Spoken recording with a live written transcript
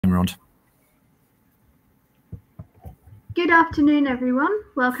Rod. Good afternoon, everyone.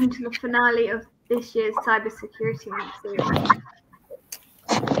 Welcome to the finale of this year's Cybersecurity Month series.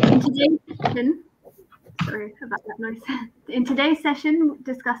 In today's session, sorry about that noise. In today's session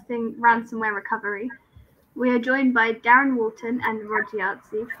discussing ransomware recovery, we are joined by Darren Walton and Rod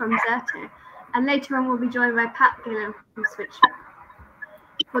Yazzie from Zerto, and later on we'll be joined by Pat Gillen from Switchshop.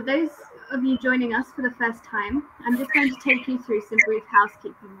 For those of you joining us for the first time, I'm just going to take you through some brief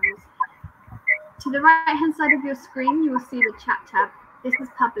housekeeping rules. To the right-hand side of your screen, you will see the chat tab. This is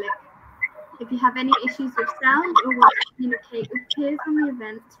public. If you have any issues with sound or want to communicate with peers on the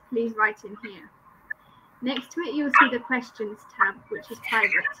event, please write in here. Next to it, you will see the questions tab, which is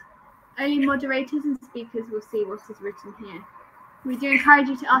private. Only moderators and speakers will see what is written here. We do encourage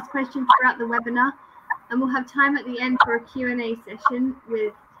you to ask questions throughout the webinar, and we'll have time at the end for a Q&A session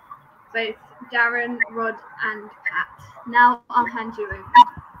with both Darren, Rod, and Pat. Now I'll hand you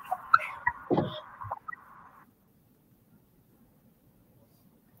over.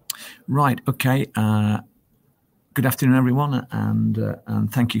 Right. Okay. Good afternoon, everyone,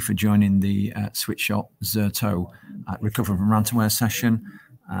 and thank you for joining the Switchshop Zerto Recover from Ransomware session.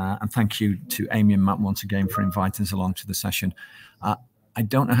 And thank you to Amy and Matt once again for inviting us along to the session. I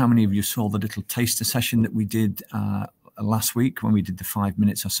don't know how many of you saw the little taster session that we did last week when we did the 5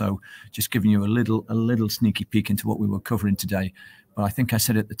 minutes or so, just giving you a little sneaky peek into what we were covering today. But I think I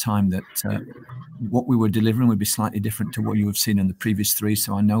said at the time that what we were delivering would be slightly different to what you have seen in the previous three.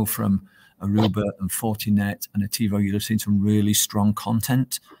 So I know from Aruba and Fortinet and Ativo, you'll have seen some really strong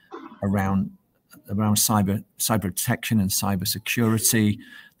content around cyber protection and cyber security.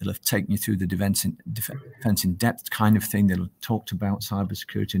 They'll have taken you through the defense in depth kind of thing. They'll have talked about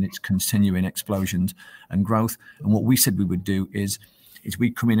cybersecurity and its continuing explosions and growth. And what we said we would do is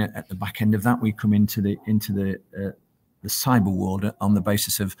we come in at the back end of that. We come into the cyber world on the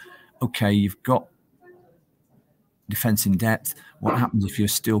basis of, okay, you've got defense in depth. What happens if you're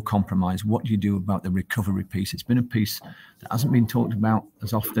still compromised? What do you do about the recovery piece? It's been a piece that hasn't been talked about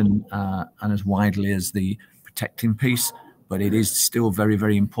as often and as widely as the protecting piece, but it is still very,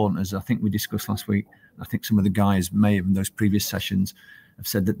 very important, as I think we discussed last week. I think some of the guys may have in those previous sessions have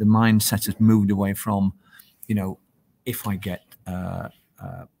said that the mindset has moved away from, you know, if I get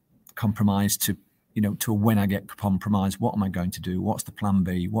compromised to, you know, to when I get compromised, what am I going to do? What's the plan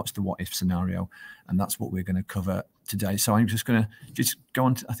B? What's the what if scenario? And that's what we're going to cover today. So I'm just going to go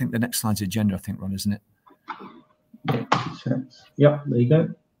on to, I think the next slide's agenda, I think, Ron, isn't it? Yeah, there you go.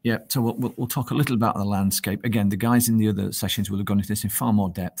 Yeah, so we'll talk a little about the landscape. Again, the guys in the other sessions will have gone into this in far more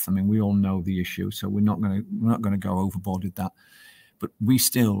depth. I mean, we all know the issue, so we're not going to go overboard with that. But we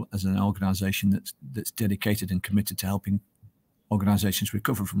still, as an organisation that's dedicated and committed to helping organizations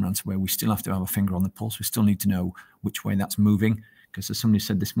recover from ransomware, we still have to have a finger on the pulse. We still need to know which way that's moving, because as somebody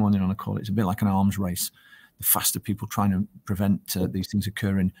said this morning on a call, it's a bit like an arms race. The faster people trying to prevent these things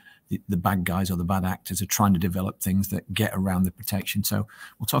occurring, the bad guys or the bad actors are trying to develop things that get around the protection. So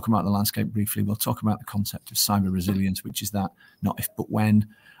we'll talk about the landscape briefly. We'll talk about the concept of cyber resilience, which is that not if but when,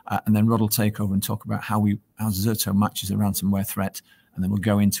 and then Rod will take over and talk about how Zerto matches a ransomware threat, and then we'll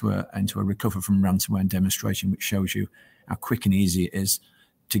go into a recover from ransomware demonstration, which shows you how quick and easy it is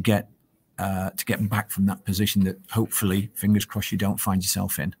to get back from that position that hopefully, fingers crossed, you don't find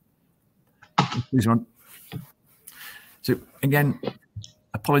yourself in. Please, Ron. So again,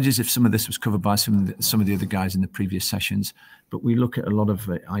 apologies if some of this was covered by some of the other guys in the previous sessions, but we look at a lot of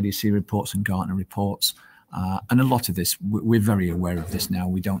IDC reports and Gartner reports, and a lot of this, we're very aware of this now.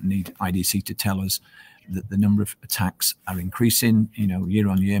 We don't need IDC to tell us that the number of attacks are increasing, you know, year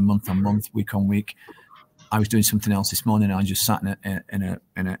on year, month on month, week on week. I was doing something else this morning. I just sat in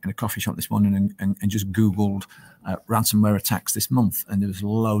a coffee shop this morning and just Googled ransomware attacks this month, and there was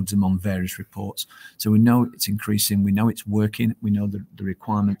loads of them on various reports. So we know it's increasing. We know it's working. We know the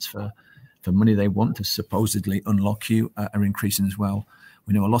requirements for money they want to supposedly unlock you are increasing as well.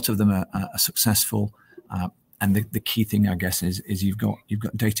 We know a lot of them are successful. And the key thing, I guess, is you've got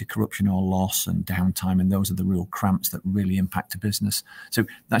data corruption or loss and downtime, and those are the real cramps that really impact a business. So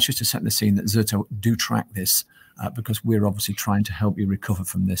that's just to set the scene that Zerto do track this because we're obviously trying to help you recover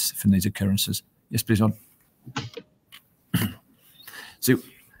from these occurrences. Yes, please, on. So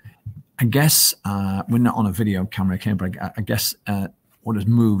I guess we're not on a video camera, but I guess what has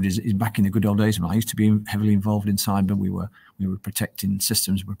moved is back in the good old days when I used to be heavily involved in cyber. We were protecting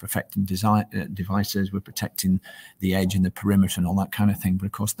systems, we're protecting devices, we're protecting the edge and the perimeter and all that kind of thing. But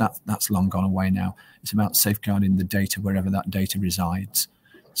of course, that's long gone away now. It's about safeguarding the data wherever that data resides.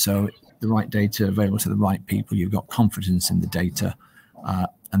 So the right data available to the right people, you've got confidence in the data,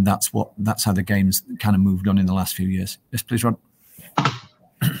 and that's how the game's kind of moved on in the last few years. Yes, please, Rod.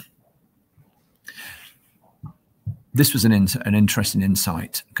 this was an interesting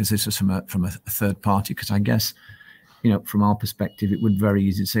insight, because this was from a third party. Because I guess, from our perspective, it would be very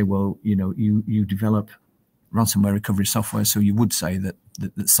easy to say, well, you develop ransomware recovery software, so you would say that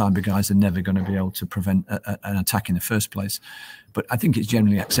cyber guys are never going to be able to prevent an attack in the first place. But I think it's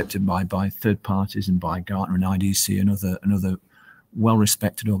generally accepted by third parties and by Gartner and IDC and other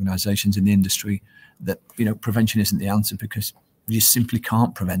well-respected organizations in the industry that prevention isn't the answer, because you simply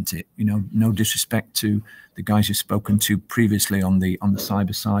can't prevent it. No disrespect to the guys you've spoken to previously on the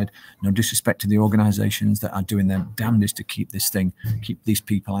cyber side, no disrespect to the organizations that are doing their damnedest to keep these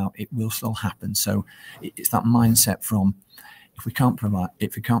people out. It will still happen. So it's that mindset from, if we can't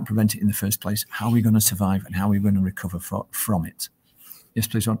prevent it in the first place, how are we going to survive and how are we going to recover from it? Yes,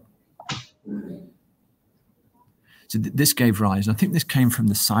 please, Ron. So this gave rise, and I think this came from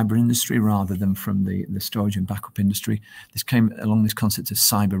the cyber industry rather than from the storage and backup industry. This came along this concept of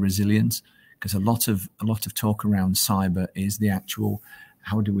cyber resilience, because a lot of talk around cyber is the actual,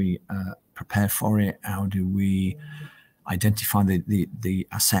 how do we prepare for it? How do we identify the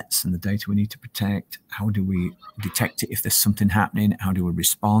assets and the data we need to protect? How do we detect it if there's something happening? How do we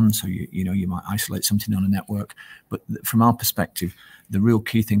respond? So you might isolate something on a network, but from our perspective, the real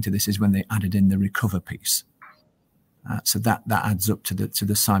key thing to this is when they added in the recover piece. So that adds up to the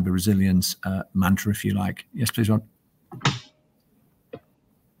cyber resilience mantra, if you like. Yes, please, Ron.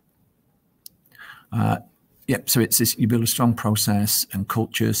 Yep. So it's this: you build a strong process and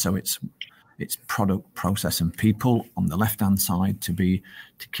culture. So it's product, process, and people on the left-hand side to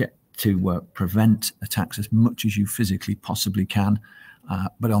prevent attacks as much as you physically possibly can.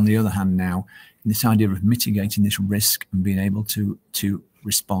 But on the other hand, now this idea of mitigating this risk and being able to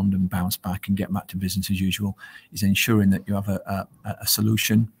respond and bounce back and get back to business as usual is ensuring that you have a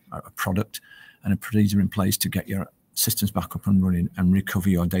solution, a product, and a procedure in place to get your systems back up and running and recover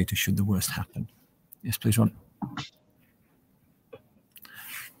your data should the worst happen. Yes, please, Ron.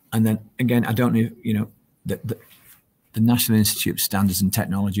 And then again, I don't know, the National Institute of Standards and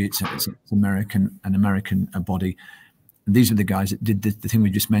Technology, it's an American body. And these are the guys that did the thing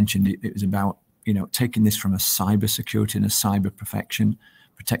we just mentioned. It was about taking this from a cyber security and a cyber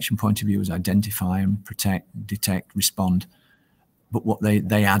protection point of view, is identify and protect, detect, respond. But what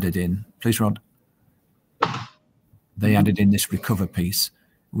they added in, please, Rod, they added in this recover piece,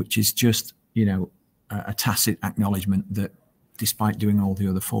 which is just, a tacit acknowledgement that despite doing all the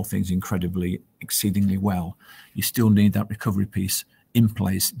other four things exceedingly well, you still need that recovery piece in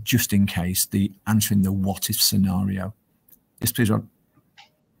place just in case, answering the what if scenario. Yes, please, Rod.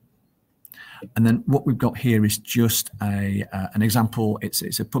 And then what we've got here is just an example.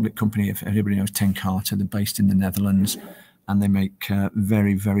 It's a public company, if everybody knows Ten Carter. They're based in the Netherlands, and they make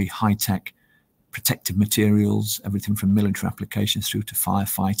very, very high-tech protective materials, everything from military applications through to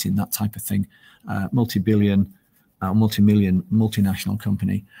firefighting, that type of thing. Multi-million, multinational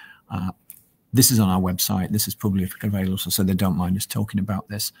company. This is on our website. This is publicly available, so they don't mind us talking about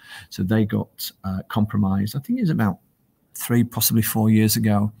this. So they got compromised, I think it was about 3, possibly 4 years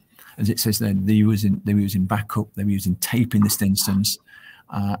ago. As it says there, they were using backup, they were using tape in this instance.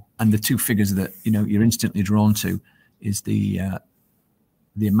 And the two figures that you're instantly drawn to is the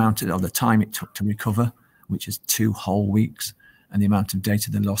amount of the time it took to recover, which is 2 whole weeks, and the amount of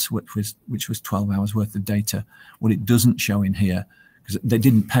data they lost, which was 12 hours worth of data. What it doesn't show in here, because they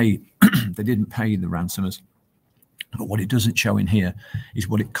didn't pay they didn't pay the ransomers, but what it doesn't show in here is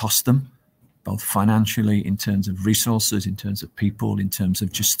what it cost them, both financially, in terms of resources, in terms of people, in terms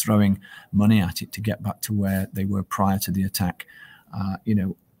of just throwing money at it to get back to where they were prior to the attack.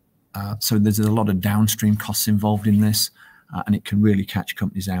 So there's a lot of downstream costs involved in this, and it can really catch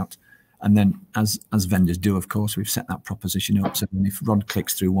companies out. And then, as vendors do, of course, we've set that proposition up. So if Rod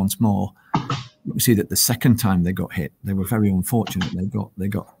clicks through once more, we see that the second time they got hit, they were very unfortunate. They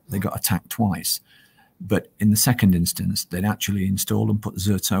got attacked twice. But in the second instance, they'd actually installed and put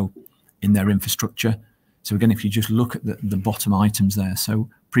Zerto in their infrastructure. So again, if you just look at the bottom items there, so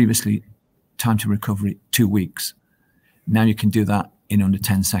previously time to recovery 2 weeks, now you can do that in under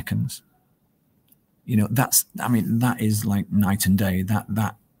 10 seconds. That is like night and day.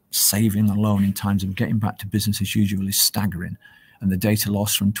 That saving alone in terms of getting back to business as usual is staggering, and the data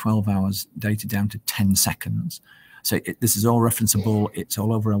loss from 12 hours data down to 10 seconds. So this is all referenceable. It's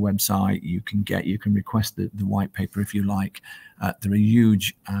all over our website. You can request the white paper if you like. They're a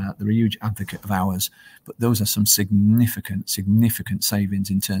huge advocate of ours, but those are some significant savings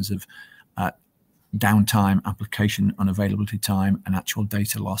in terms of downtime, application unavailability time, and actual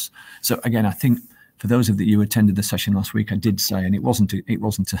data loss. So again, I think for those of you who attended the session last week, I did say, and it wasn't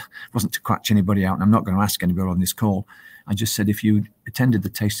to catch anybody out, and I'm not going to ask anybody on this call. I just said, if you attended the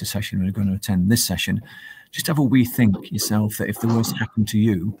taster session and are going to attend this session, just have a wee think yourself that if the worst happened to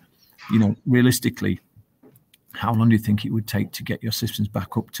you, realistically, how long do you think it would take to get your systems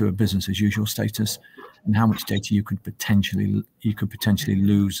back up to a business as usual status, and how much data you could potentially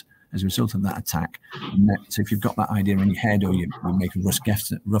lose as a result of that attack? So if you've got that idea in your head, or you make a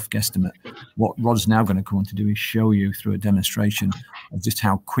rough guesstimate, what Rod's now going to come on to do is show you through a demonstration of just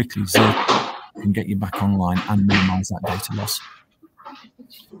how quickly Zerto can get you back online and minimize that data loss.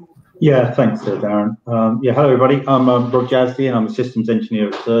 Yeah, thanks, Darren. Hello, everybody. I'm Rod Jasdy, and I'm a systems engineer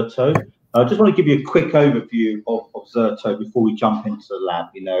at Zerto. I just want to give you a quick overview of Zerto before we jump into the lab.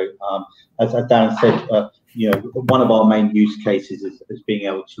 As Darren said, one of our main use cases is being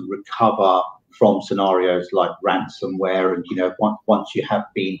able to recover from scenarios like ransomware, and once you have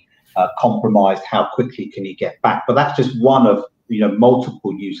been compromised, how quickly can you get back? But that's just one of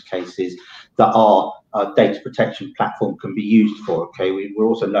multiple use cases that our data protection platform can be used for. Okay, we're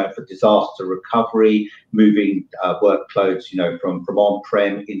also known for disaster recovery, moving workloads from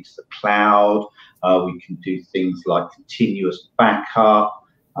on-prem into the cloud. We can do things like continuous backup,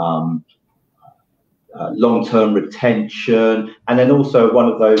 long-term retention, and then also one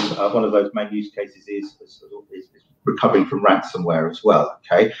of those main use cases is recovering from ransomware as well.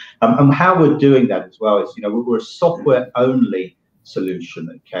 Okay, and how we're doing that as well is we're a software-only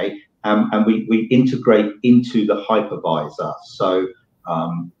solution. Okay, and we integrate into the hypervisor. So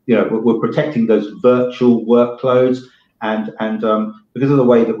we're protecting those virtual workloads, and because of the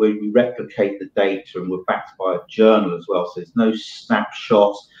way that we replicate the data, and we're backed by a journal as well, so there's no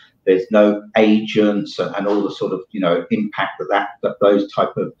snapshots, there's no agents, and all the sort of impact that those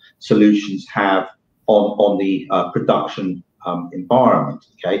type of solutions have on the production environment.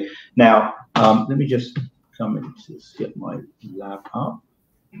 Okay, now let me just come in to get my lab up.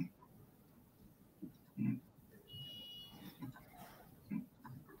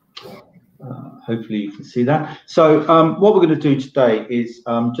 Hopefully you can see that. So what we're going to do today is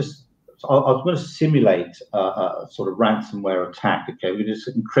I'm going to simulate a sort of ransomware attack. Okay, we just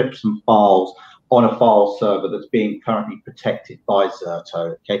encrypt some files on a file server that's being currently protected by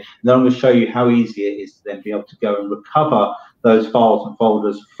Zerto. Okay, and then I'm going to show you how easy it is to then be able to go and recover those files and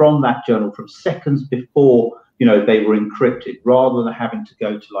folders from that journal from seconds before they were encrypted, rather than having to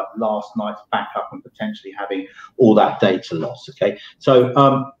go to like last night's backup and potentially having all that data loss. Okay, so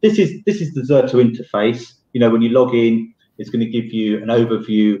this is the Zerto interface. When you log in, it's going to give you an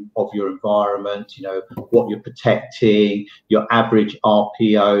overview of your environment, what you're protecting, your average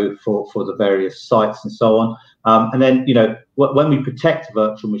RPO for the various sites and so on. And then, when we protect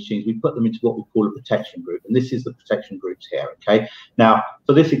virtual machines, we put them into what we call a protection group. And this is the protection groups here. Okay, now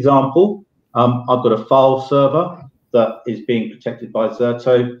for this example, I've got a file server that is being protected by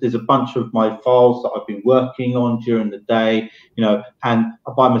Zerto. There's a bunch of my files that I've been working on during the day, and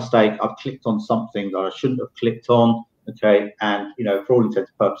by mistake, I've clicked on something that I shouldn't have clicked on. Okay, and for all intents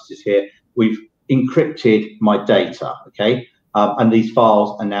and purposes here, we've encrypted my data. Okay, and these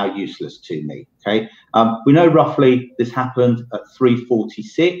files are now useless to me. Okay, we know roughly this happened at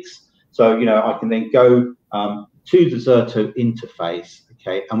 3:46, so I can then go to the Zerto interface.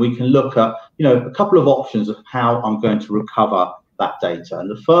 Okay, and we can look at a couple of options of how I'm going to recover that data. And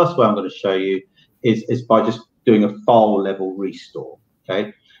the first way I'm going to show you is by just doing a file level restore.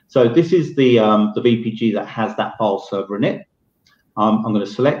 Okay, so this is the VPG that has that file server in it. I'm going to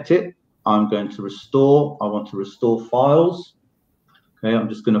select it. I'm going to restore. I want to restore files. Okay, I'm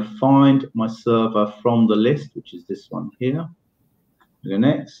just going to find my server from the list, which is this one here. Go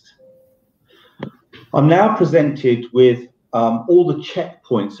next. I'm now presented with all the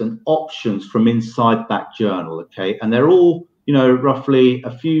checkpoints and options from inside that journal. Okay, and they're all roughly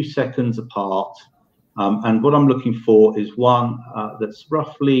a few seconds apart. And what I'm looking for is one that's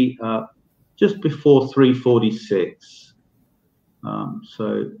roughly just before 3:46.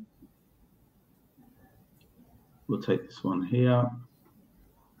 So we'll take this one here.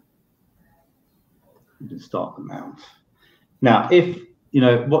 You can start the mount. Now, if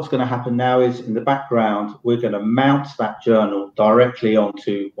what's going to happen now is in the background, we're going to mount that journal directly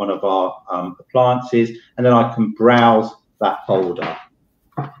onto one of our appliances, and then I can browse that folder.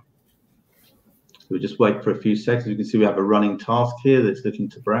 We'll just wait for a few seconds. You can see we have a running task here that's looking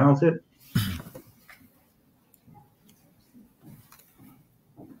to browse it.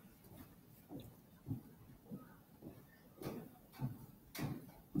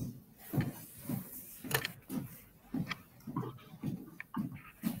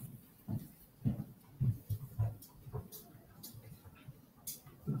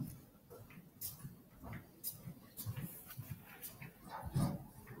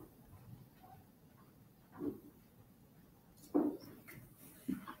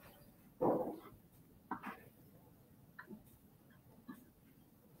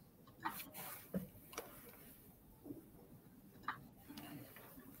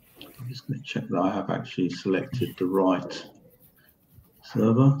 just going to check that I have actually selected the right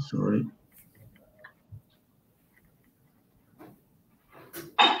server. Sorry.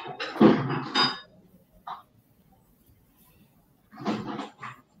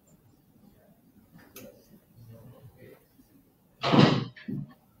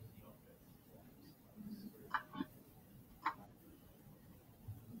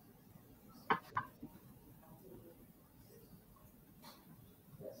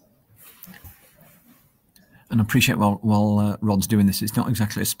 And I appreciate while Rod's doing this, it's not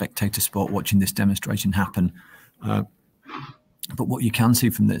exactly a spectator sport watching this demonstration happen. But what you can see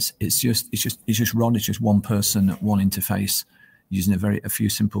from this, it's just Rod. It's just one person, one interface, using a few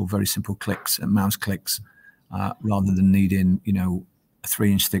very simple clicks and mouse clicks, rather than needing, you know, a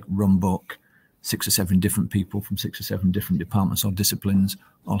 3-inch thick run book, 6 or 7 different people from 6 or 7 different departments or disciplines,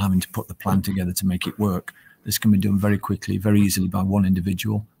 all having to put the plan together to make it work. This can be done very quickly, very easily by one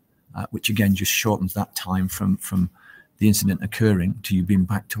individual. Which again just shortens that time from the incident occurring to you being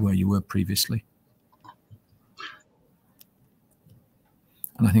back to where you were previously.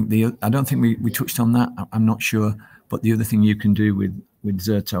 And I think I don't think we touched on that. I'm not sure, but the other thing you can do with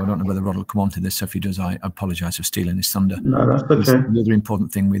Zerto, I don't know whether Rod will come on to this, so if he does, I apologise for stealing his thunder. No, that's okay. The other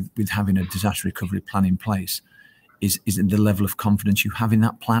important thing with having a disaster recovery plan in place is the level of confidence you have in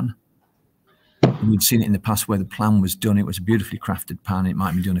that plan. We've seen it in the past where the plan was done. It was a beautifully crafted plan. It might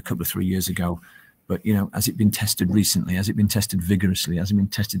have been done a couple of 3 years ago. But, you know, has it been tested recently? Has it been tested vigorously? Has it been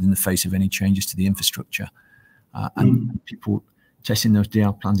tested in the face of any changes to the infrastructure? And people testing those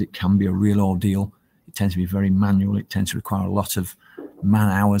DR plans, it can be a real ordeal. It tends to be very manual. It tends to require a lot of man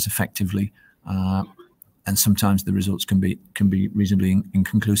hours effectively. And sometimes the results can be reasonably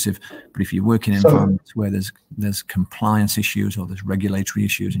inconclusive. But if you work in environments where there's compliance issues or there's regulatory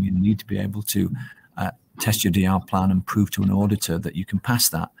issues, and you need to be able to test your DR plan and prove to an auditor that you can pass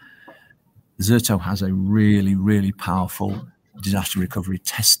that, Zerto has a really powerful disaster recovery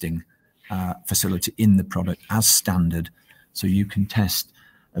testing facility in the product as standard. So you can test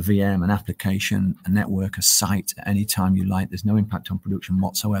a VM, an application, a network, a site at any time you like. There's no impact on production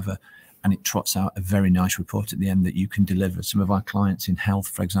whatsoever. And it trots out a very nice report at the end that you can deliver. Some of our clients in health,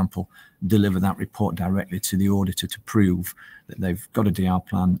 for example, deliver that report directly to the auditor to prove that they've got a DR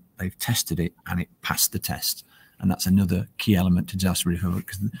plan, they've tested it, and it passed the test. And that's another key element to disaster recovery,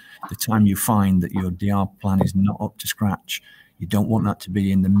 because the time you find that your DR plan is not up to scratch, you don't want that to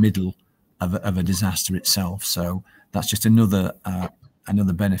be in the middle of a disaster itself. So that's just another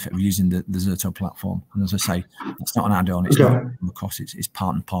benefit of using the Zerto platform. And as I say, it's not an add-on, it's not a cost, it's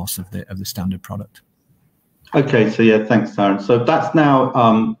part and parcel of the standard product. Okay, so yeah, thanks, Darren. So that's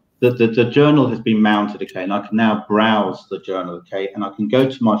now the journal has been mounted, okay, and I can now browse the journal, okay, and I can go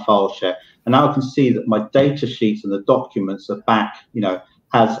to my file share, and now I can see that my data sheets and the documents are back, you know,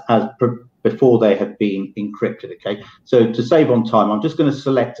 as before they have been encrypted, okay. So to save on time, I'm just going to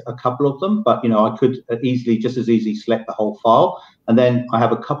select a couple of them, but you know, I could just as easily select the whole file, and then I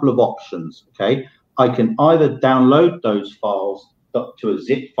have a couple of options, okay. I can either download those files to a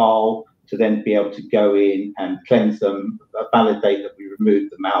zip file to then be able to go in and cleanse them, validate that we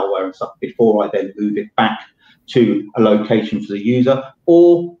removed the malware and stuff before I then move it back to a location for the user,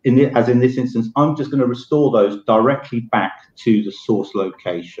 or as in this instance, I'm just going to restore those directly back to the source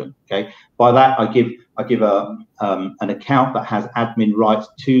location. Okay, by that I give an account that has admin rights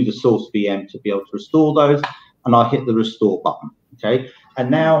to the source VM to be able to restore those, and I hit the restore button. Okay,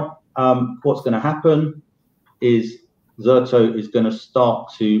 and now what's going to happen is Zerto is going to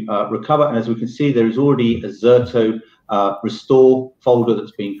start to recover, and as we can see, there is already a Zerto restore folder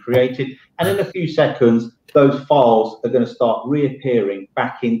that's been created, and in a few seconds those files are going to start reappearing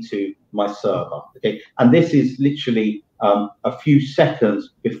back into my server. Okay, and this is literally a few seconds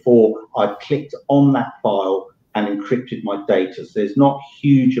before I clicked on that file and encrypted my data. So there's not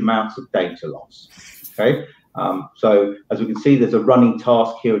huge amounts of data loss. Okay, so as we can see, there's a running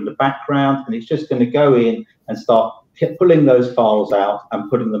task here in the background, and it's just going to go in and start pulling those files out and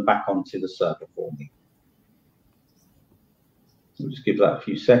putting them back onto the server for me. We'll just give that a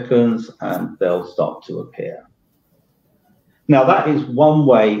few seconds and they'll start to appear. Now that is one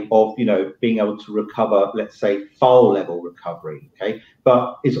way of, you know, being able to recover, let's say, file level recovery, okay?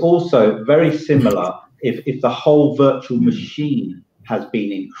 But it's also very similar if the whole virtual machine has been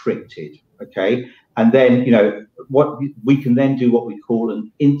encrypted, okay? And then, you know, what we can then do what we call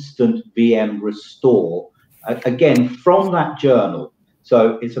an instant VM restore, again, from that journal.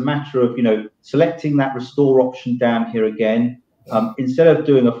 So it's a matter of, you know, selecting that restore option down here again. Instead of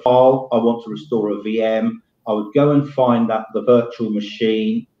doing a file, I want to restore a VM. I would go and find the virtual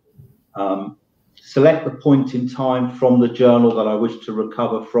machine, select the point in time from the journal that I wish to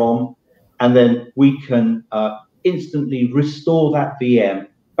recover from, and then we can instantly restore that VM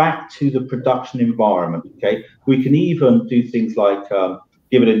back to the production environment. Okay, we can even do things like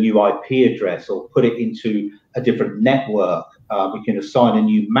give it a new IP address or put it into a different network. We can assign a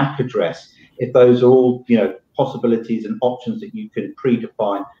new MAC address. If those are all, you know, possibilities and options that you can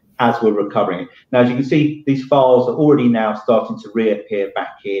predefine as we're recovering. Now, as you can see, these files are already now starting to reappear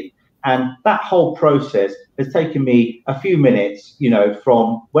back in. And that whole process has taken me a few minutes, you know,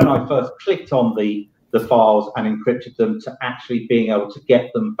 from when I first clicked on the files and encrypted them to actually being able to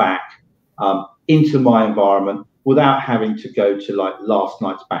get them back into my environment without having to go to like last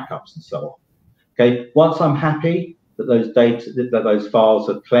night's backups and so on. Okay, once I'm happy that those files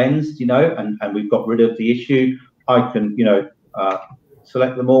are cleansed, you know, and we've got rid of the issue, I can, you know,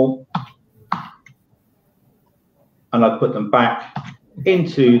 select them all, and I put them back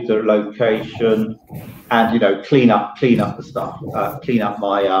into the location, and, you know, clean up the stuff, clean up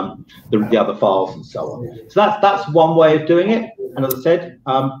my the other files and so on. So that's one way of doing it. And as I said,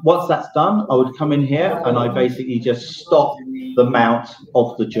 once that's done, I would come in here and I basically just stop the mount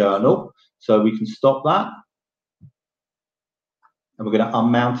of the journal. So we can stop that. And we're going to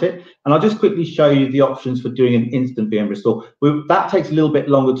unmount it. And I'll just quickly show you the options for doing an instant VM restore. That takes a little bit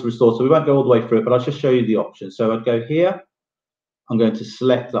longer to restore, so we won't go all the way through it, but I'll just show you the options. So I'd go here. I'm going to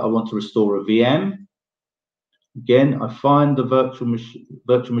select that I want to restore a VM. Again, I find the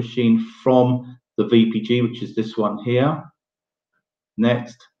virtual machine from the VPG, which is this one here.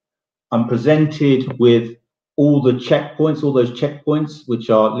 Next, I'm presented with all the checkpoints, all those checkpoints, which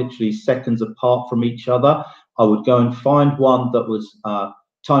are literally seconds apart from each other. I would go and find one that was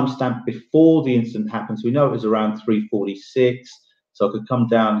timestamped before the incident happened. So we know it was around 3:46. So I could come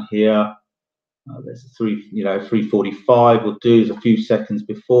down here. There's 3:45 will do. There's a few seconds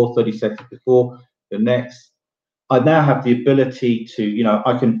before, 30 seconds before. The next, I now have the ability to, you know,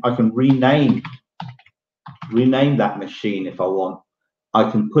 I can rename that machine if I want. I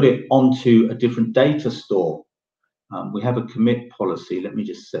can put it onto a different data store. We have a commit policy. Let me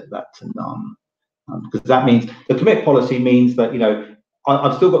just set that to none, because that means the commit policy means that, you know,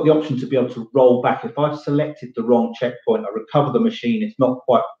 I've still got the option to be able to roll back. If I've selected the wrong checkpoint, I recover the machine, it's not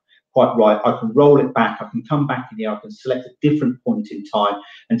quite right, I can roll it back. I can come back in here. I can select a different point in time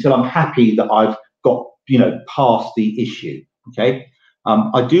until I'm happy that I've got, you know, past the issue. Okay.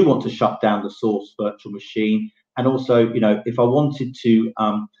 I do want to shut down the source virtual machine. And also, you know, if I wanted to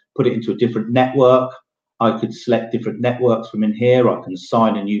put it into a different network, I could select different networks from in here. I can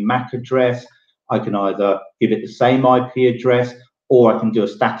assign a new MAC address. I can either give it the same IP address, or I can do a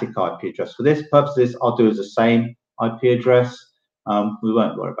static IP address. For this purposes, I'll do as the same IP address. We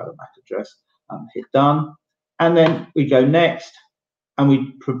won't worry about a MAC address. Hit done, and then we go next, and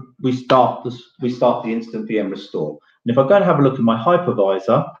we start the instant VM restore. And if I go and have a look at my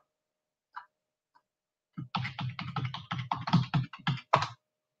hypervisor,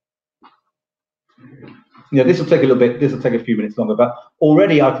 yeah, this will take a little bit. This will take a few minutes longer, but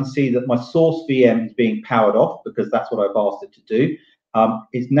already I can see that my source VM is being powered off because that's what I've asked it to do.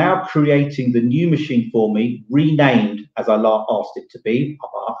 It's now creating the new machine for me, renamed as I asked it to be,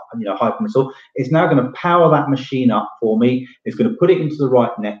 you know, hyper restore. It's now going to power that machine up for me. It's going to put it into the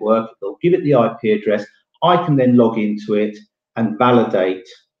right network. It'll give it the IP address. I can then log into it and validate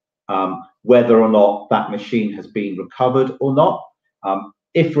whether or not that machine has been recovered or not.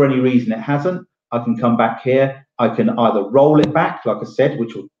 If for any reason it hasn't, I can come back here. I can either roll it back, like I said,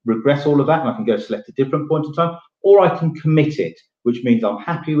 which will regress all of that, and I can go select a different point in time, or I can commit it, which means I'm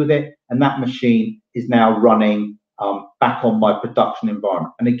happy with it, and that machine is now running back on my production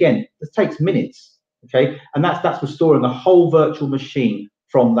environment. And again, this takes minutes, okay? And that's restoring the whole virtual machine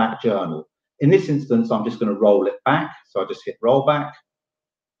from that journal. In this instance, I'm just going to roll it back. So I just hit roll back.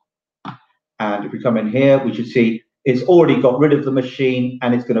 And if we come in here, we should see it's already got rid of the machine,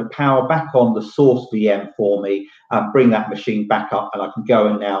 and it's going to power back on the source VM for me and bring that machine back up, and I can go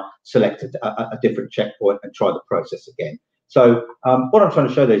and now select a different checkpoint and try the process again. So what I'm trying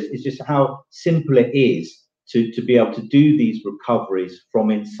to show this is just how simple it is to be able to do these recoveries from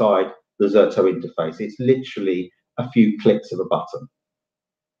inside the Zerto interface. It's literally a few clicks of a button,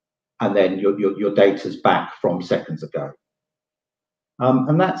 and then your data's back from seconds ago.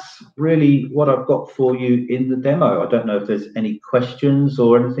 And that's really what I've got for you in the demo. I don't know if there's any questions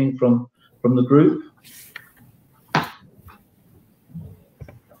or anything from the group.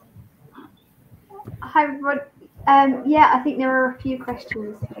 Hi, everyone. Yeah, I think there are a few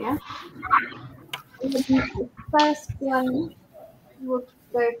questions here. The first one, we'll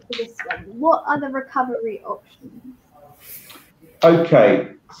go for this one. What are the recovery options?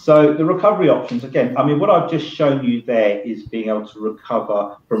 Okay, So the recovery options, again, I mean, what I've just shown you there is being able to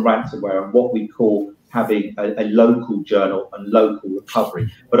recover from ransomware and what we call having a local journal and local recovery.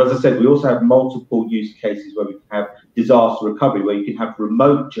 But as I said, we also have multiple use cases where we can have disaster recovery, where you can have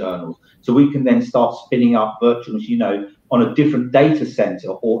remote journals. So we can then start spinning up virtual machines, you know, on a different data center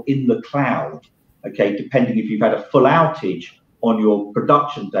or in the cloud, okay, depending if you've had a full outage on your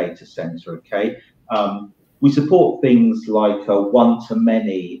production data center, okay. We support things like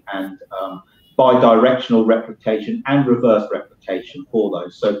one-to-many and bi-directional replication and reverse replication for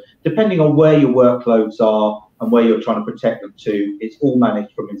those. So depending on where your workloads are and where you're trying to protect them to, it's all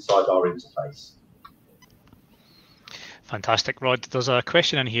managed from inside our interface. Fantastic, Rod. There's a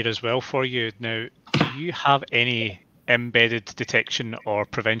question in here as well for you. Now, do you have any embedded detection or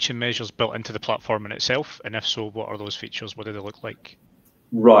prevention measures built into the platform in itself? And if so, what are those features? What do they look like?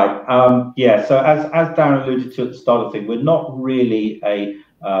 Right. Yeah. So as Darren alluded to at the start of the thing, we're not really a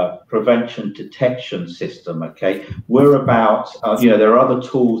prevention detection system. Okay. We're about, you know, there are other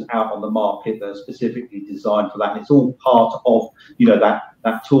tools out on the market that are specifically designed for that. And it's all part of, you know,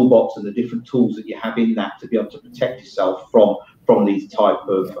 that toolbox and the different tools that you have in that to be able to protect yourself from these type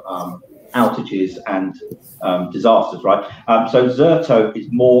of outages and disasters, right? So Zerto is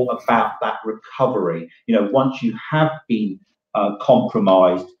more about that recovery. You know, once you have been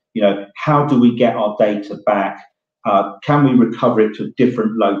compromised, you know, how do we get our data back? Can we recover it to a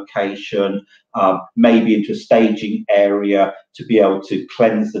different location, maybe into a staging area to be able to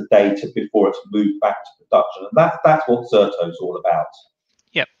cleanse the data before it's moved back to production? And that's what Zerto is all about.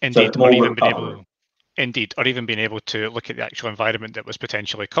 Yeah, indeed. So or even being able to look at the actual environment that was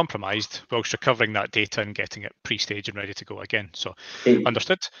potentially compromised whilst recovering that data and getting it pre-staged and ready to go again. So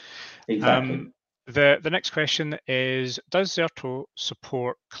understood. Exactly. The next question is, does Zerto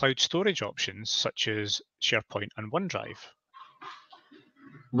support cloud storage options such as SharePoint and OneDrive?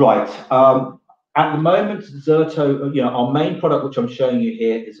 Right. At the moment, Zerto, you know, our main product, which I'm showing you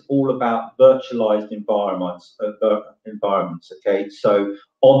here, is all about virtualized environments. Okay, so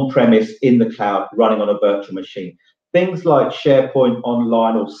on-premise, in the cloud, running on a virtual machine. Things like SharePoint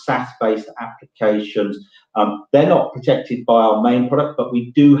Online or SaaS-based applications, they're not protected by our main product, but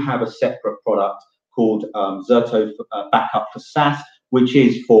we do have a separate product called Zerto Backup for SaaS, which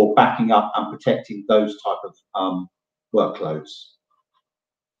is for backing up and protecting those type of workloads.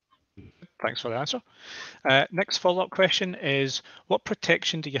 Thanks for the answer. Next follow-up question is, what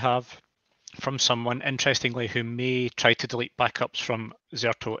protection do you have from someone, interestingly, who may try to delete backups from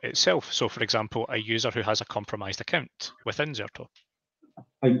Zerto itself? So, for example, a user who has a compromised account within Zerto.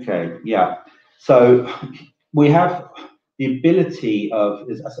 Okay, yeah. So we have the ability of,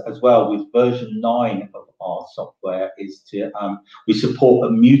 as well with version 9 of our software, is to we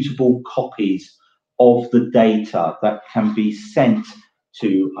support immutable copies of the data that can be sent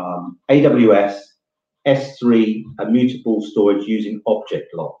to AWS S3 immutable storage using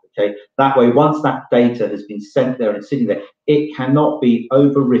object lock. Okay, that way, once that data has been sent there and sitting there, it cannot be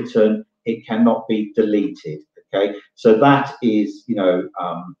overwritten, it cannot be deleted. Okay, so that is, you know,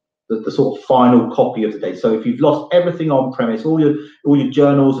 the sort of final copy of the data. So if you've lost everything on premise, all your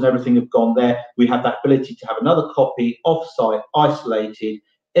journals and everything have gone there, we have that ability to have another copy off-site, isolated,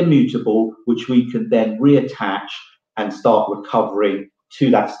 immutable, which we can then reattach and start recovering to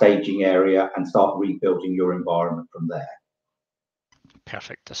that staging area and start rebuilding your environment from there.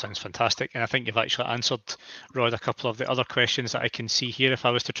 Perfect. That sounds fantastic. And I think you've actually answered, Rod, a couple of the other questions that I can see here if I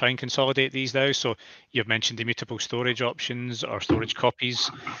was to try and consolidate these now. So you've mentioned immutable storage options or storage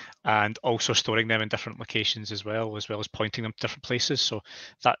copies, and also storing them in different locations as well as pointing them to different places. So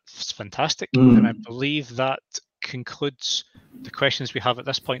that's fantastic. And I believe that concludes the questions we have at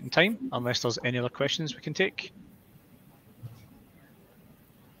this point in time, unless there's any other questions we can take.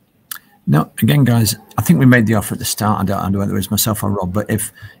 No, again, guys, I think we made the offer at the start. I don't know whether it was myself or Rob, but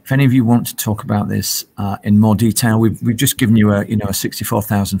if any of you want to talk about this in more detail, we've just given you a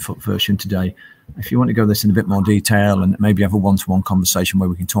 64,000 foot version today. If you want to go this in a bit more detail and maybe have a one-to-one conversation where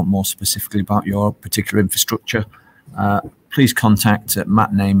we can talk more specifically about your particular infrastructure, please contact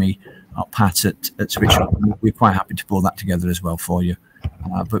Matt and Amy or Pat at Switchshop. We're quite happy to pull that together as well for you.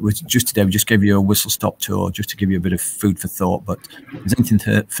 But just today, we just gave you a whistle-stop tour just to give you a bit of food for thought. But if there's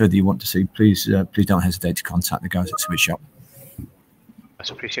anything further you want to see, please don't hesitate to contact the guys at Switchshop.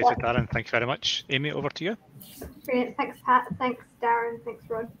 That's appreciated, Darren. Thank you very much. Amy, over to you. Brilliant. Thanks, Pat. Thanks, Darren. Thanks,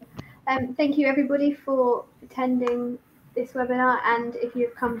 Rod. Thank you, everybody, for attending this webinar. And if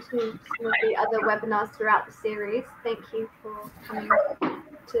you've come to some of the other webinars throughout the series, thank you for coming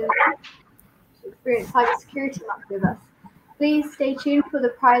to experience Cybersecurity Month with us. Please stay tuned for the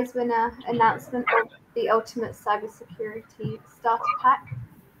prize winner announcement of the Ultimate Cybersecurity Starter Pack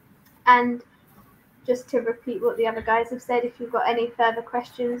And just to repeat what the other guys have said, if you've got any further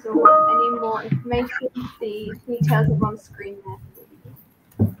questions or want any more information, the details are on screen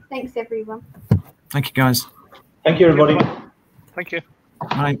there. Thanks, everyone. Thank you, guys. Thank you, everybody. Thank you.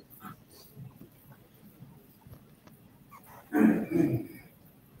 Bye.